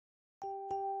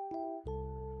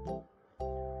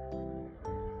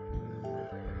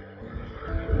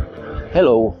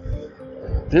Hello,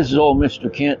 this is old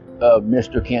Mr. Kent of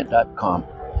MrKent.com,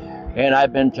 and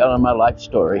I've been telling my life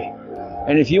story.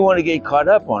 And if you want to get caught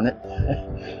up on it,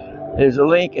 there's a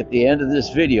link at the end of this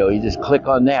video. You just click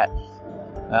on that.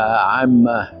 I'm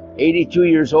 82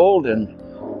 years old, and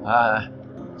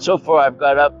so far I've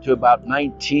got up to about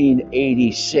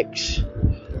 1986.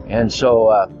 And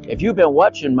so if you've been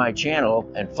watching my channel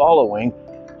and following,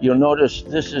 you'll notice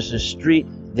this is a street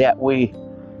that we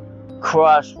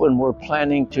cross when we're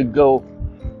planning to go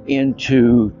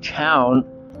into town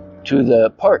to the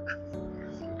park.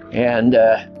 And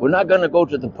we're not going to go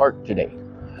to the park today,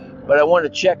 but I want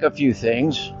to check a few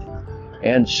things.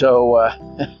 And so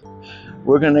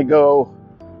we're going to go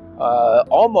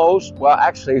almost, well,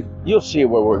 actually, you'll see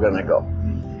where we're going to go.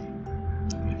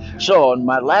 So in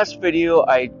my last video,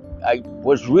 I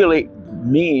was really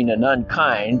mean and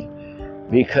unkind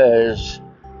because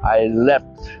I left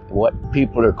what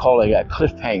people are calling a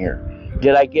cliffhanger.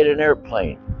 Did I get an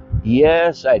airplane?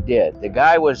 Yes, I did. The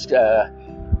guy was,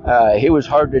 he was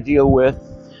hard to deal with.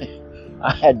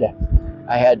 I had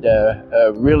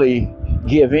to really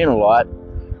give in a lot,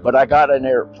 but I got an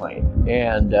airplane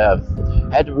and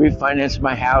had to refinance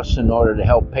my house in order to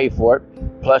help pay for it.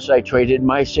 Plus, I traded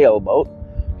my sailboat,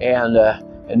 and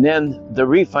then the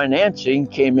refinancing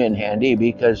came in handy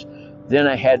because then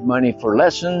I had money for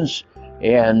lessons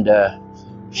and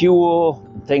fuel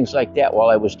and things like that while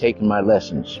I was taking my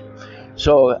lessons.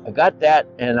 So I got that,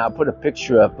 and I'll put a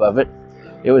picture up of it.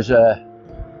 It was a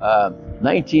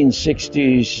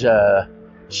 1960s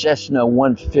Cessna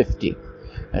 150.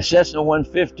 A Cessna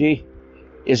 150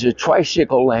 is a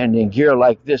tricycle landing gear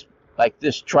like this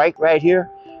trike right here.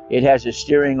 It has a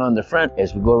steering on the front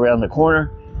as we go around the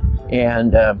corner,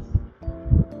 and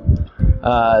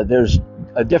there's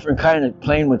a different kind of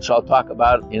plane which I'll talk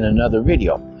about in another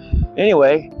video.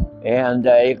 Anyway, and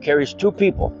it carries 2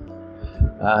 people.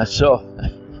 So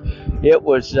it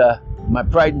was my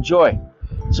pride and joy.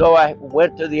 So I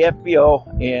went to the FBO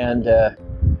and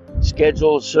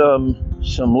scheduled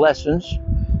some lessons.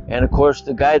 And of course,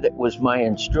 the guy that was my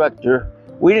instructor,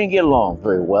 we didn't get along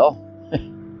very well.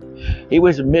 He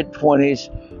was in mid-20s,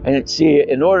 and see,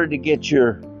 in order to get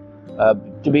your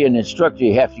to be an instructor,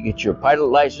 you have to get your pilot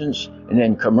license, and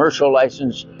then commercial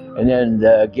license, and then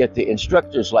get the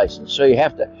instructor's license. So you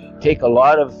have to take a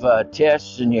lot of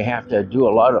tests, and you have to do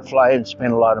a lot of flying,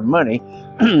 spend a lot of money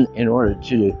in order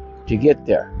to get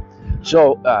there.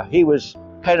 So he was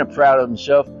kind of proud of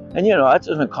himself, and you know, that's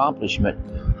an accomplishment.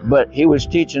 But he was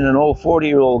teaching an old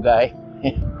 40-year-old guy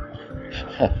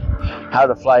how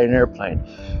to fly an airplane.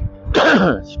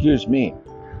 Excuse me.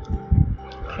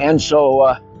 And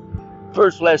so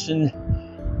first lesson,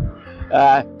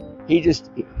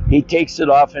 he takes it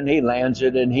off and he lands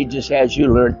it, and he just has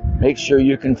you learn, make sure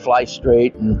you can fly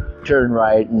straight and turn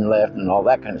right and left and all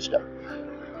that kind of stuff.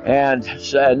 And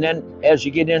then as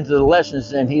you get into the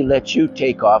lessons, then he lets you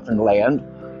take off and land.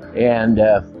 And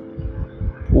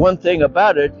one thing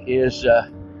about it is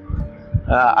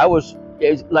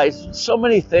it's like so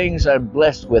many things I'm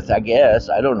blessed with, I guess.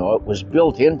 I don't know. It was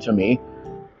built into me.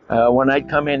 When I'd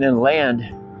come in and land,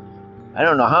 I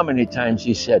don't know how many times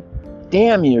he said,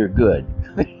 "Damn, you're good."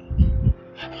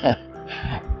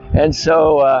 And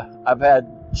so I've had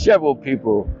several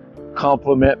people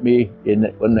compliment me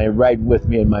when they're riding with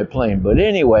me in my plane. But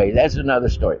anyway, that's another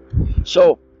story.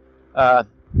 So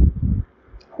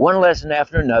one lesson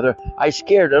after another, I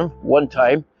scared them one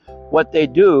time. What they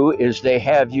do is they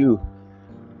have you,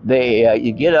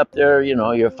 you get up there, you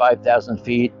know, you're 5,000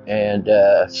 feet and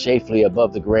safely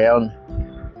above the ground.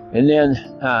 And then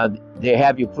they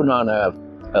have you put on a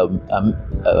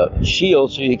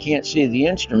shield so you can't see the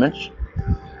instruments.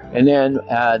 And then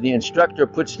the instructor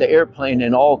puts the airplane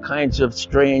in all kinds of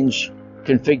strange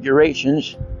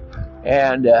configurations.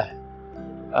 And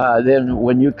then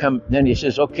when you come, then he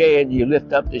says, okay, and you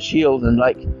lift up the shield, and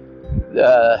like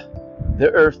the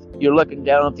earth, you're looking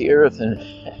down at the earth and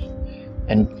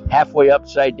halfway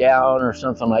upside down or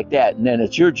something like that. And then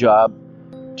it's your job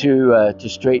to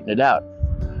straighten it out.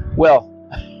 Well,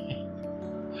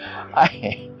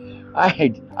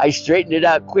 I straightened it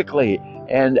out quickly,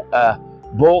 and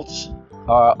bolts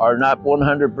are not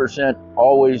 100%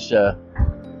 always the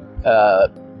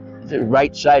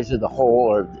right size of the hole,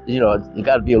 or you know, you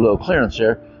got to be a little clearance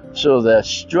there. So the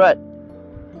strut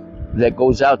that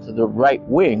goes out to the right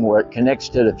wing where it connects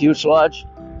to the fuselage,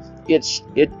 it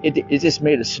just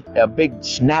made a big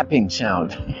snapping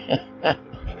sound.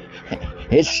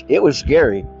 It was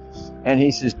scary. And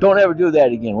he says, don't ever do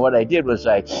that again. What I did was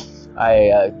I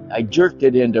jerked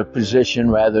it into position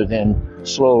rather than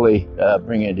slowly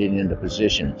bringing it into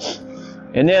position.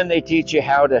 And then they teach you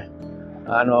how to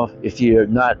I don't know if you're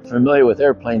not familiar with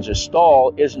airplanes. A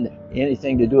stall isn't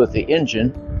anything to do with the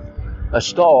engine. A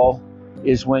stall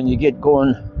is when you get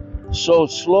going so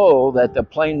slow that the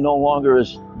plane no longer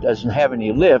doesn't have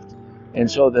any lift, and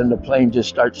so then the plane just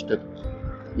starts to,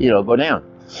 go down.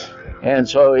 And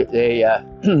so they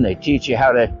they teach you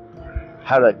how to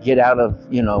get out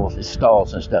of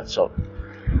stalls and stuff. So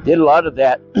did a lot of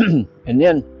that, and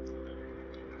then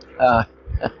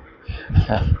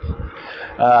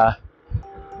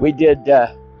we did.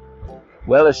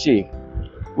 Well, let's see.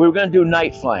 We were going to do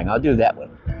night flying. I'll do that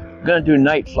one. We're going to do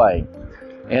night flying,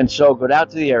 and so go out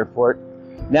to the airport.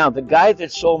 Now the guy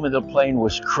that sold me the plane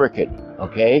was crooked.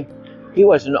 Okay, he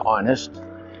wasn't honest,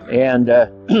 and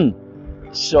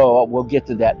so we'll get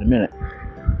to that in a minute.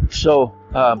 So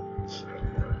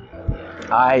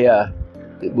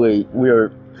we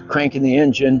were cranking the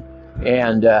engine,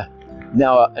 and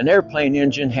now an airplane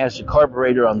engine has a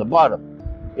carburetor on the bottom.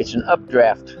 It's an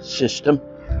updraft system,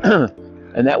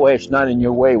 and that way it's not in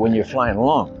your way when you're flying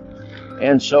along.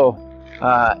 And so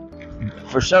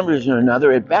for some reason or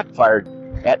another, it backfired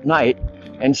at night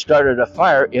and started a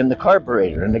fire in the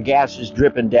carburetor, and the gas is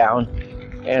dripping down.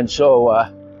 And so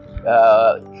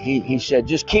he said,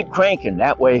 just keep cranking.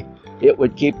 That way it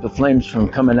would keep the flames from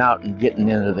coming out and getting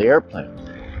into the airplane.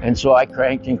 And so I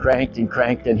cranked and cranked and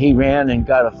cranked, and he ran and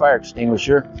got a fire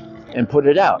extinguisher and put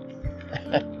it out.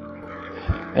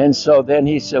 And so then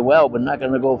he said, well, we're not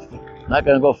going to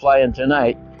go flying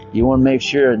tonight. You want to make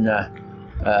sure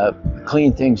and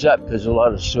clean things up, because a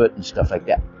lot of soot and stuff like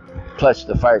that, plus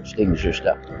the fire extinguisher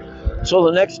stuff. So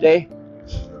the next day,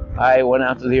 I went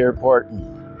out to the airport and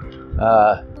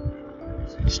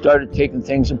started taking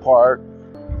things apart,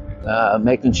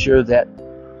 making sure that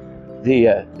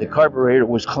the carburetor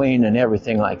was clean and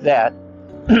everything like that,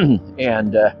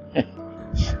 and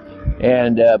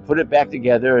put it back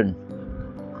together and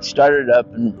started it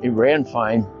up, and it ran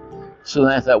fine. So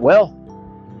then I thought, well,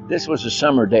 this was a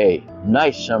summer day,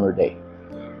 nice summer day.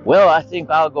 Well, I think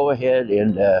I'll go ahead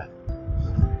and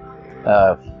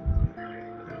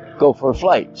go for a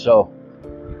flight. So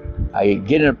I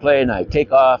get in a plane, I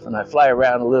take off, and I fly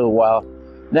around a little while.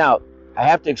 Now, I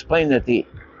have to explain that the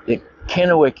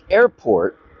Kennewick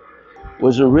Airport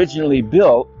was originally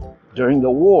built during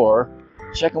the war,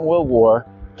 Second World War,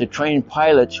 to train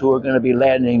pilots who are going to be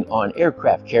landing on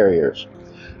aircraft carriers.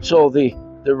 So the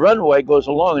runway goes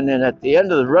along, and then at the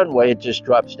end of the runway, it just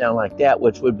drops down like that,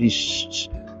 which would be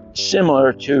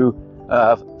similar to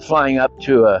flying up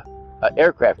to a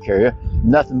aircraft carrier,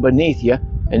 nothing beneath you,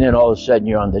 and then all of a sudden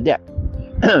you're on the deck.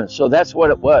 So that's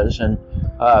what it was, and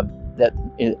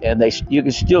you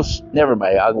can still, never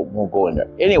mind, I won't go in there.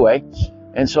 Anyway,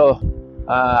 and so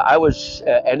I was,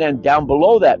 and then down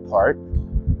below that part,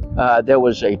 there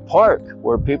was a park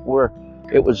where people were,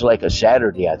 it was like a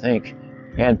Saturday, I think,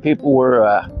 and people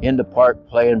were in the park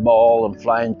playing ball and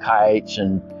flying kites,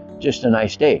 and just a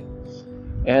nice day.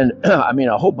 And I mean,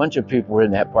 a whole bunch of people were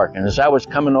in that park, and as I was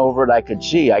coming over it, I could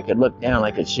look down,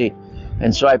 I could see.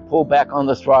 And so I pulled back on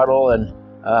the throttle and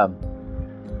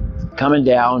coming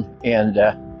down, and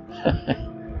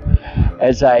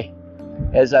as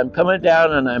I'm coming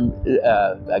down and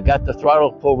I got the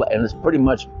throttle pulled, and it's pretty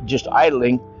much just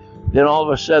idling, then all of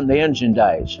a sudden the engine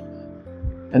dies.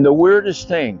 And the weirdest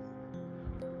thing,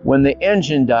 when the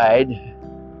engine died,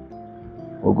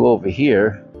 we'll go over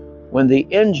here, when the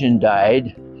engine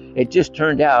died, it just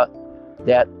turned out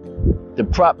that the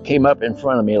prop came up in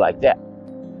front of me like that.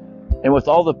 And with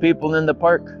all the people in the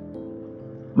park,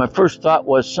 my first thought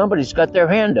was, somebody's got their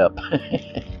hand up.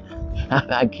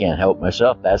 I can't help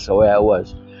myself. That's the way I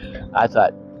was. I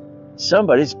thought,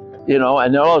 somebody's, and then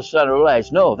all of a sudden I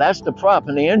realized, no, that's the prop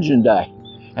and the engine died.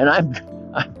 And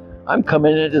I'm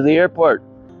coming into the airport.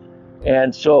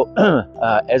 And so,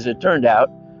 as it turned out,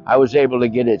 I was able to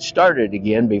get it started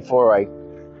again before I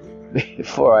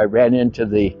ran into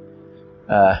the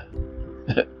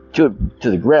to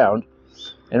the ground,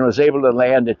 and was able to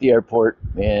land at the airport,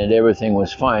 and everything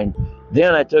was fine.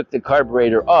 Then I took the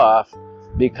carburetor off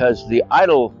because the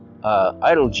idle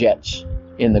jets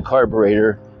in the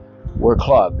carburetor were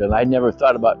clogged, and I never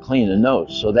thought about cleaning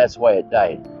those, so that's why it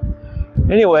died.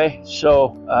 Anyway,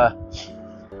 so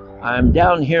I'm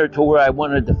down here to where I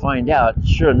wanted to find out.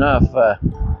 Sure enough,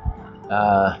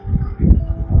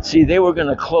 see, they were going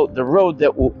to close the road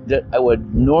that I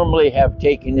would normally have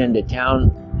taken into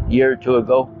town a year or two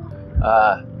ago.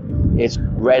 It's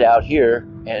right out here,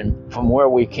 and from where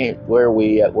I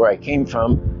came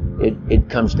from, it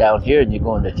comes down here, and you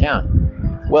go into town.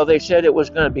 Well, they said it was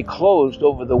going to be closed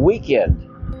over the weekend,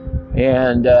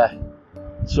 and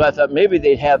so I thought maybe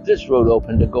they'd have this road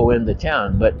open to go into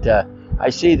town. But I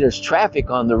see there's traffic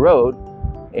on the road,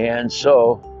 And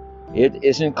so it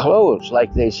isn't closed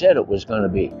like they said it was going to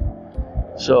be.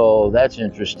 So that's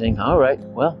interesting. All right,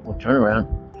 well, we'll turn around.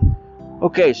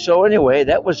 Okay, so anyway,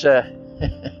 that was a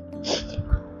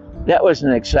that was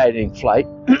an exciting flight.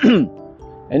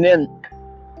 And then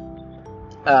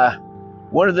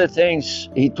one of the things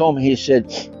he told me, he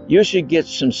said, you should get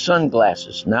some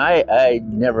sunglasses. Now, I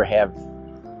never have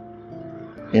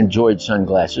enjoyed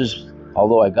sunglasses,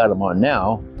 although I got them on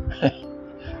now.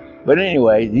 But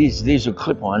anyway, these are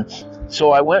clip-on.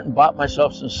 So I went and bought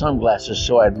myself some sunglasses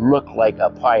so I'd look like a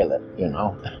pilot, you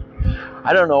know.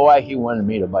 I don't know why he wanted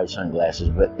me to buy sunglasses,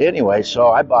 but anyway, so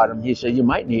I bought them. He said, you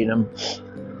might need them.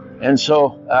 And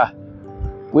so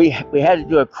we had to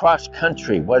do a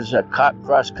cross-country. What is a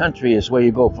cross-country? Is where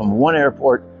you go from one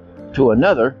airport to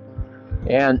another,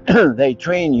 and they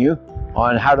train you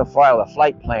on how to file a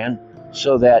flight plan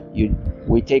so that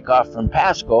we take off from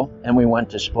Pasco, and we went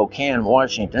to Spokane,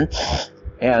 Washington,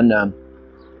 and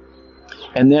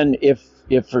then if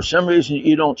for some reason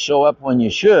you don't show up when you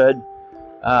should,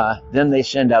 then they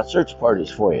send out search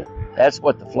parties for you. That's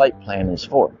what the flight plan is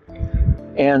for.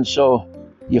 And so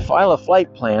you file a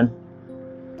flight plan,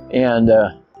 and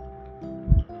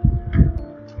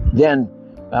then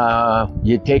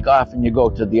you take off and you go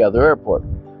to the other airport.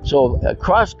 So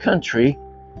cross country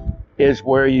is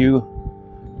where you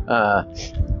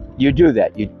do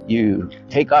that. You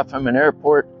take off from an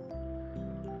airport,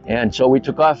 and so we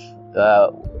took off.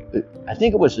 I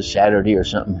think it was a Saturday or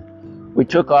something. We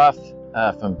took off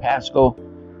from Pasco,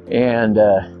 and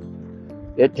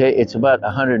it's about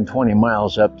 120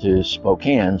 miles up to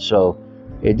Spokane, so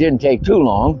it didn't take too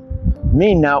long.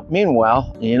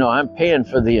 Meanwhile, you know, I'm paying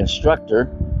for the instructor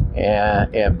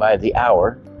and by the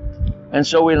hour, and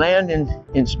so we land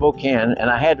in Spokane, and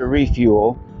I had to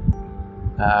refuel.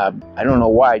 I don't know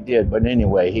why I did, but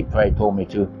anyway, he probably told me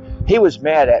to. He was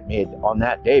mad at me on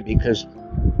that day because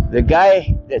the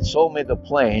guy that sold me the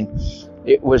plane,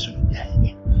 there was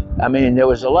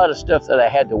a lot of stuff that I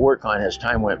had to work on as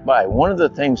time went by. One of the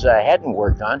things that I hadn't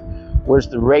worked on was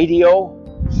the radio.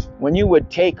 When you would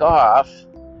take off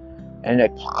and the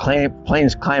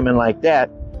plane's climbing like that,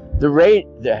 the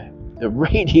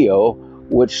radio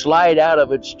would slide out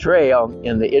of its tray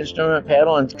in the instrument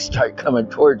panel and start coming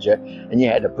towards you, and you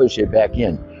had to push it back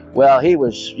in. Well, he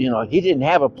didn't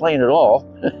have a plane at all,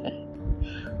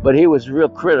 but he was real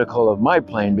critical of my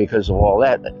plane because of all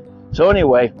that. So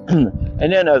anyway,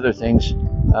 and then other things,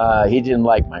 he didn't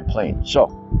like my plane.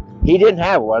 So he didn't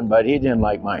have one, but he didn't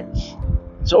like mine.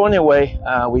 So anyway,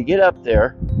 we get up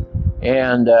there,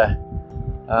 and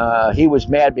he was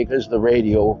mad because of the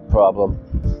radio problem.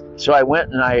 So I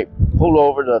went and I pulled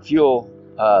over the fuel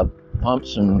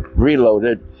pumps and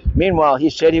reloaded. Meanwhile, he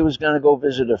said he was going to go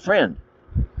visit a friend.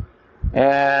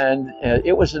 And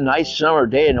it was a nice summer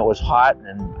day, and it was hot,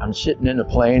 and I'm sitting in the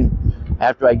plane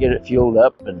after I get it fueled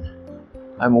up, and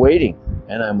I'm waiting,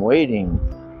 and I'm waiting,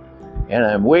 and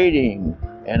I'm waiting,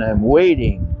 and I'm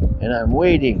waiting, and I'm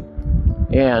waiting,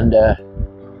 and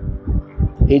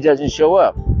he doesn't show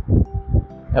up.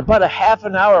 About a half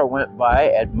an hour went by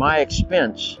at my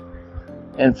expense,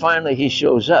 and finally he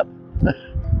shows up.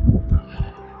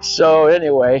 So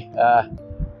anyway,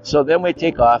 so then we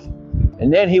take off,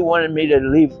 and then he wanted me to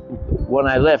leave. When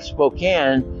I left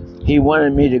Spokane, he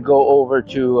wanted me to go over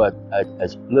to a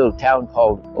little town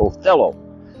called Othello.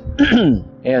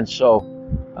 And so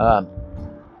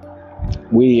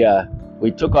we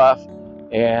took off,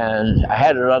 and I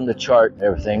had it on the chart and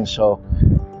everything. So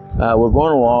we're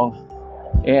going along,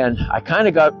 and I kind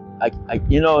of got,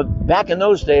 back in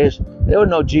those days, there was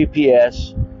no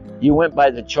GPS. You went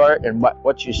by the chart and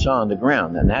what you saw on the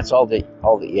ground, and that's all that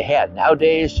you had.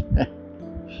 Nowadays,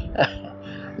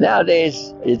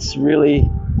 it's really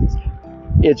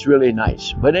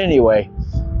nice. But anyway,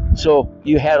 so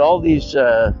you had all these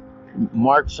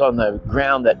marks on the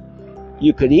ground that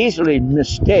you could easily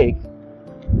make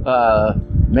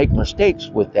mistakes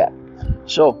with that.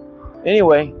 So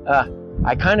anyway,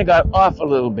 I kind of got off a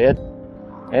little bit,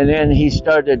 and then he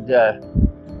started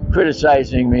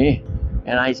criticizing me,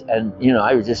 and I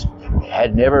just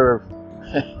had never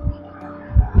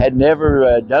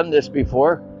done this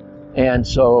before, and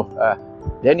so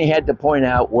then he had to point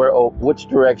out which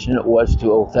direction it was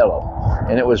to Othello,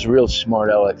 and it was a real smart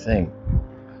aleck thing.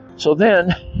 So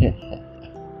then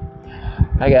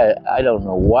I don't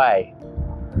know why.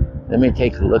 Let me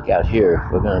take a look out here.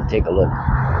 We're going to take a look.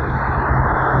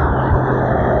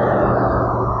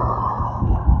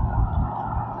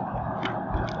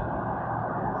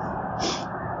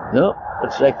 Nope,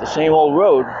 looks like the same old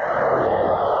road.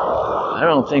 I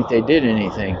don't think they did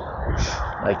anything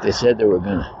like they said they were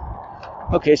gonna.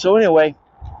 Okay, so anyway,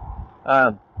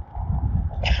 Um,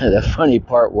 the funny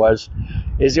part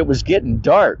is it was getting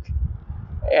dark,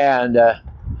 and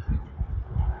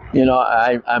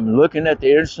I'm looking at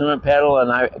the instrument pedal,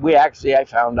 and I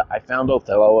found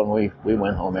Othello, and we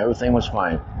went home. Everything was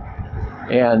fine,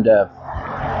 and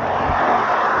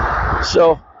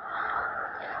so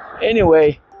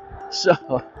anyway, so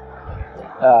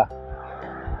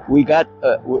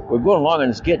we're going along, and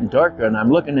it's getting darker, and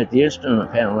I'm looking at the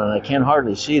instrument panel, and I can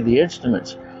hardly see the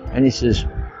instruments. And he says,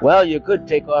 "Well, you could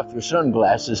take off your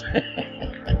sunglasses."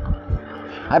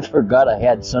 I forgot I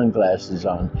had sunglasses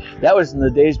on. That was in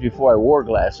the days before I wore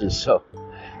glasses. So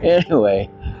anyway,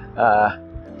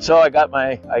 so I got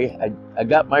my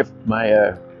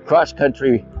cross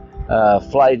country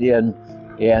flight in,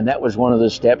 and that was one of the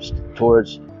steps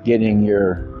towards getting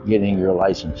your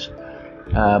license.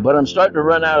 But I'm starting to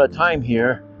run out of time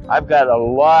here. I've got a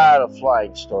lot of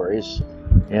flying stories,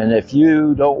 and if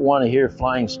you don't want to hear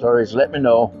flying stories, let me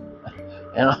know,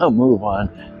 and I'll move on.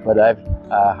 But I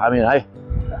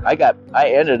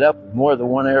ended up with more than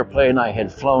one airplane. I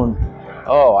had flown,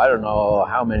 I don't know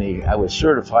how many. I was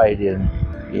certified in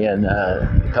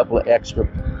a couple of extra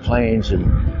planes,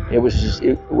 and it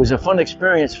was a fun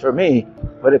experience for me,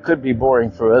 but it could be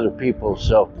boring for other people.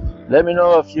 So let me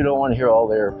know if you don't want to hear all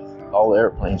the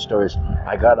airplane stories.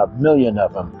 I got a million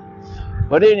of them.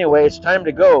 But anyway, it's time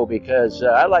to go, because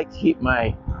I like to keep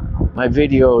my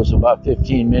videos about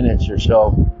 15 minutes or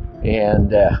so,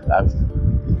 and I've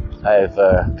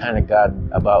kind of gotten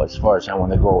about as far as I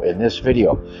want to go in this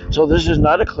video. So this is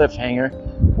not a cliffhanger.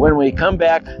 When we come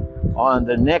back on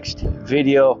the next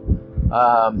video,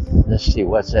 let's see,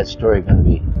 what's that story going to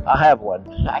be? I'll have one.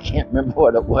 I can't remember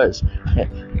what it was.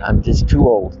 I'm just too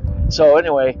old. So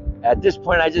anyway, at this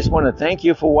point, I just want to thank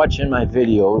you for watching my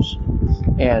videos,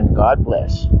 and God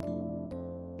bless.